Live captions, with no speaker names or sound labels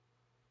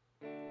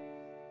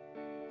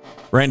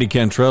Randy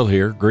Cantrell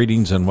here.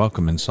 Greetings and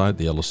welcome inside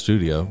the Yellow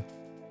Studio.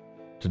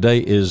 Today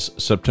is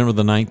September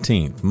the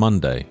 19th,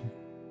 Monday,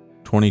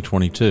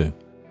 2022.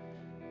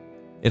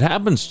 It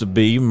happens to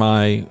be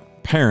my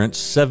parents'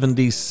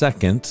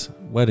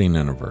 72nd wedding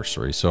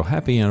anniversary, so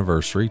happy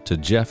anniversary to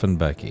Jeff and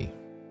Becky,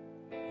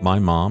 my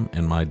mom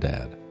and my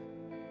dad.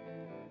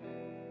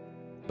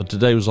 But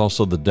today was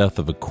also the death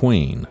of a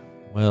queen.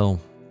 Well,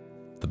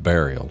 the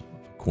burial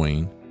of a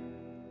queen.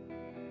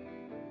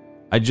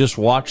 I just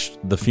watched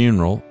the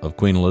funeral of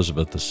Queen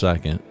Elizabeth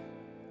II,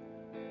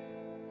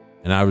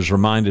 and I was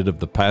reminded of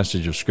the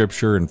passage of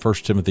Scripture in 1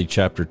 Timothy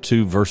chapter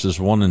 2, verses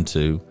 1 and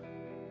 2.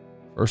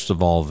 First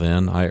of all,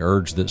 then, I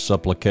urge that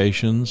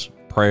supplications,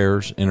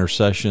 prayers,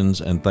 intercessions,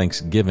 and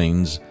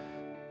thanksgivings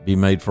be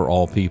made for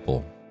all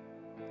people,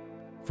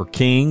 for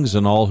kings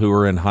and all who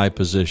are in high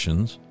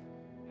positions,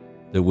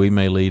 that we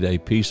may lead a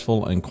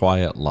peaceful and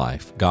quiet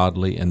life,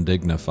 godly and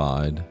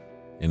dignified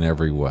in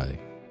every way.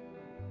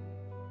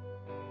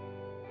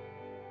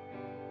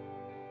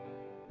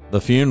 The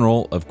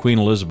funeral of Queen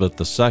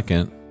Elizabeth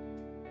II,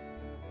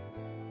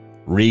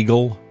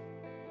 regal,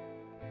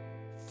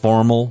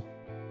 formal,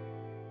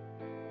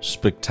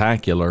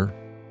 spectacular,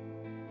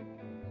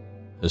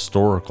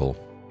 historical.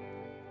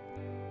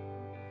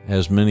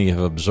 As many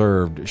have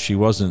observed, she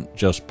wasn't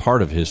just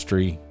part of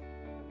history,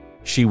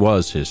 she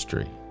was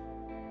history.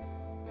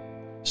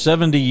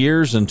 70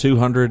 years and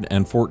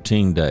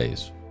 214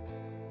 days,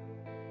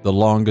 the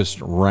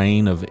longest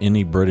reign of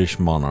any British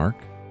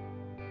monarch,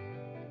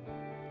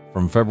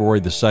 from February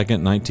the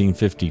 2nd,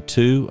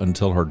 1952,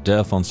 until her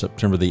death on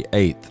September the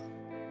 8th,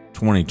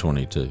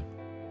 2022.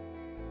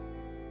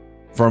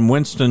 From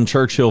Winston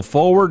Churchill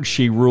forward,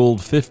 she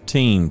ruled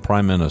 15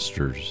 prime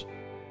ministers.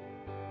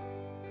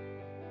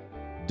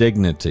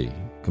 Dignity,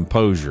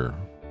 composure,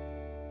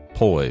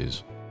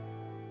 poise.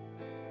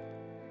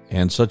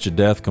 And such a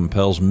death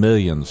compels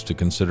millions to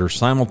consider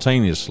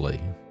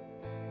simultaneously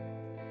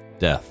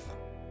death,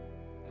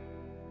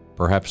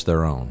 perhaps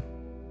their own.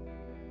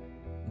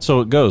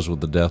 So it goes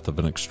with the death of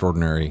an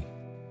extraordinary,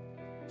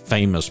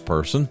 famous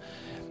person.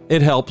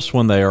 It helps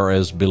when they are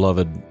as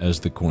beloved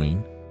as the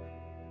Queen.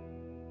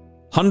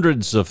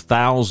 Hundreds of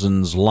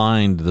thousands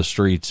lined the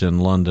streets in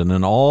London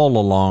and all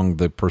along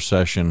the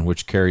procession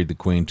which carried the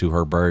Queen to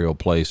her burial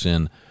place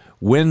in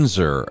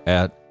Windsor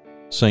at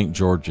St.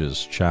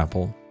 George's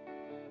Chapel.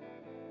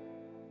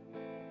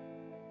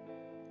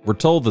 We're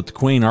told that the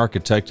Queen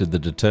architected the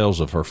details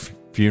of her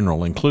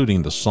funeral,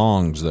 including the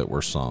songs that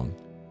were sung.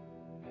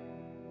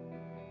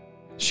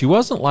 She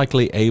wasn't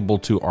likely able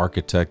to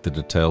architect the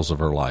details of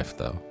her life,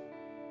 though.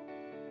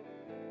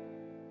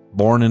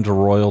 Born into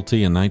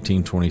royalty in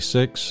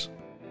 1926,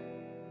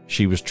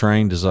 she was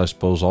trained, as I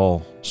suppose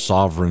all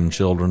sovereign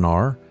children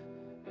are,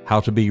 how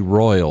to be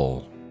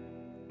royal.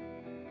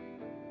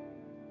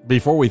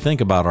 Before we think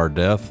about our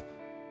death,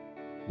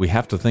 we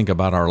have to think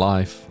about our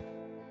life,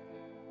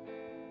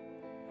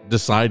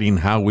 deciding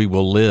how we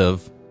will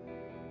live.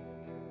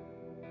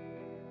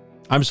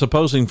 I'm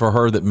supposing for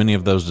her that many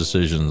of those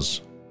decisions,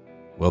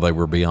 well, they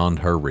were beyond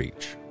her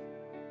reach.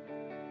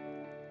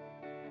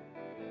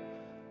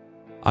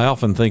 I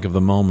often think of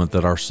the moment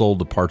that our soul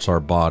departs our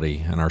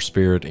body and our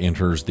spirit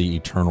enters the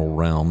eternal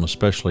realm,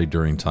 especially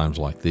during times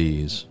like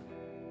these,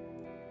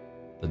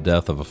 the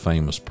death of a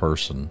famous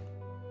person.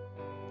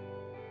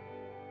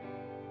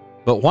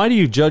 But why do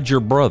you judge your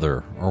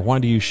brother, or why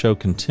do you show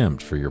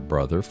contempt for your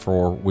brother?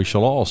 For we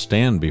shall all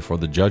stand before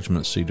the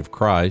judgment seat of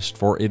Christ.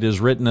 For it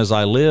is written, as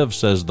I live,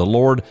 says the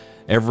Lord,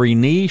 every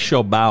knee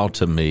shall bow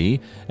to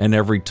me, and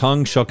every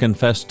tongue shall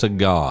confess to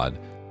God.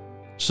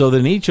 So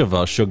then each of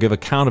us shall give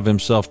account of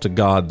himself to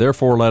God.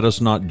 Therefore let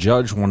us not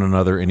judge one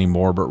another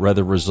anymore, but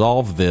rather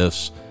resolve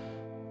this,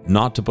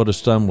 not to put a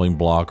stumbling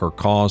block or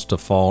cause to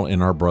fall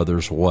in our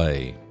brother's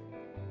way.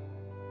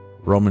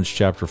 Romans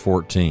chapter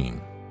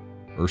 14.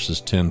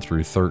 Verses 10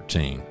 through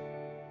 13.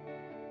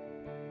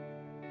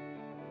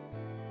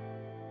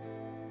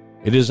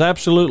 It is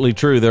absolutely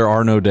true there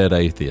are no dead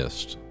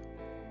atheists.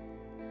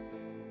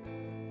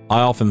 I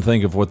often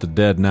think of what the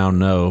dead now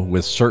know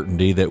with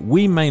certainty that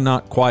we may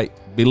not quite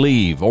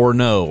believe or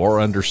know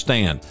or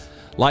understand.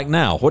 Like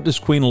now, what does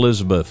Queen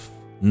Elizabeth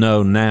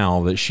know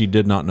now that she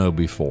did not know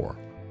before?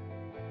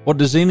 What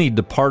does any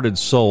departed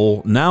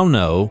soul now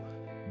know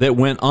that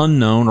went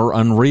unknown or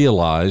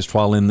unrealized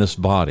while in this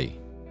body?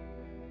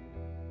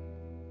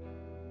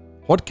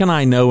 What can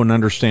I know and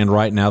understand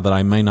right now that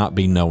I may not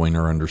be knowing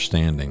or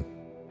understanding?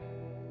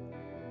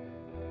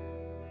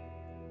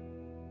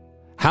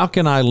 How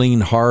can I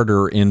lean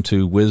harder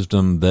into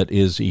wisdom that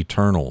is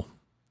eternal?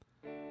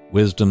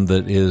 Wisdom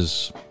that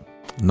is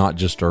not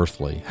just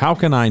earthly. How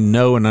can I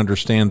know and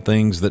understand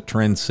things that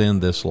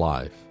transcend this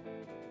life?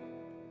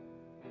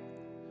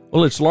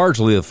 Well, it's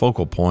largely the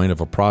focal point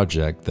of a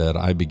project that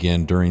I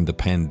began during the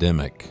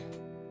pandemic.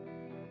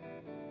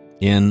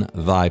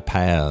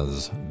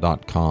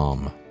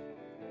 inthypaths.com.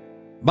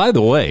 By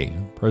the way,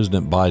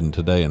 President Biden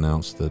today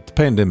announced that the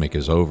pandemic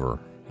is over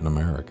in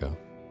America.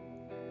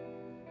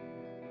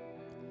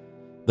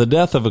 The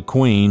death of a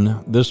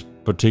queen, this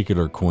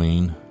particular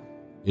queen,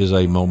 is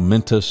a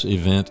momentous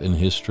event in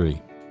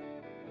history.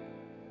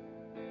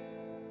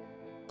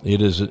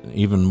 It is an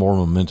even more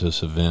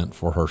momentous event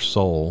for her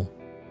soul,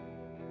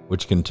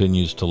 which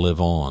continues to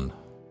live on.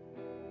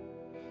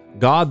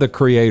 God, the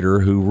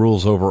Creator, who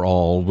rules over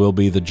all, will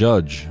be the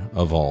judge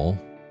of all.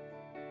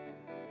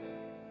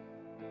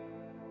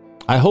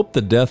 I hope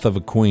the death of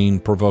a queen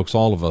provokes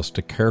all of us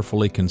to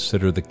carefully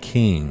consider the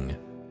King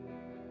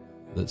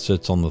that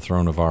sits on the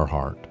throne of our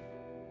heart,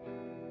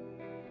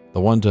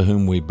 the one to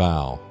whom we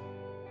bow,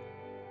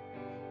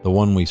 the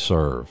one we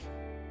serve.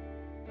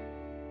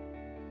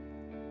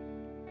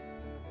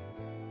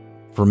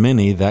 For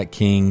many, that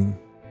King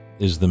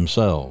is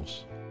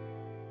themselves.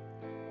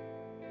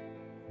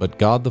 But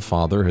God the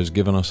Father has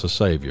given us a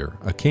Savior,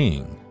 a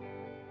King,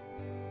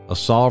 a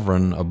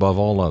sovereign above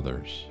all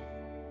others.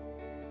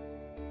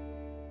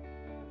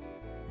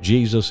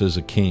 Jesus is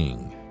a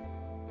King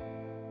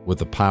with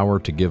the power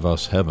to give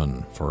us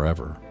heaven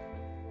forever.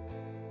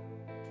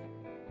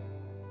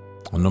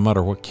 And no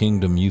matter what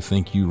kingdom you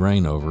think you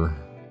reign over,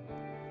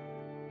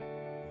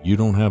 you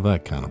don't have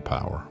that kind of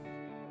power.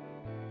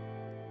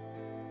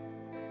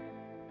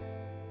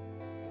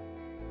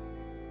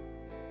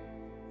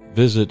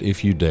 Visit,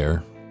 if you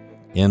dare,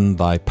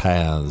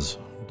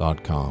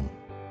 inthypaths.com.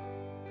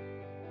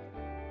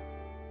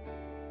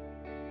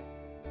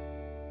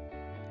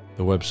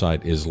 The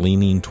website is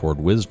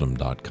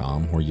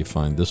leaningtowardwisdom.com, where you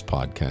find this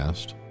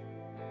podcast.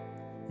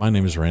 My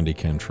name is Randy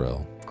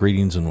Cantrell.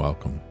 Greetings and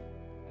welcome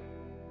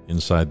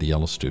inside the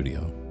Yellow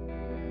Studio.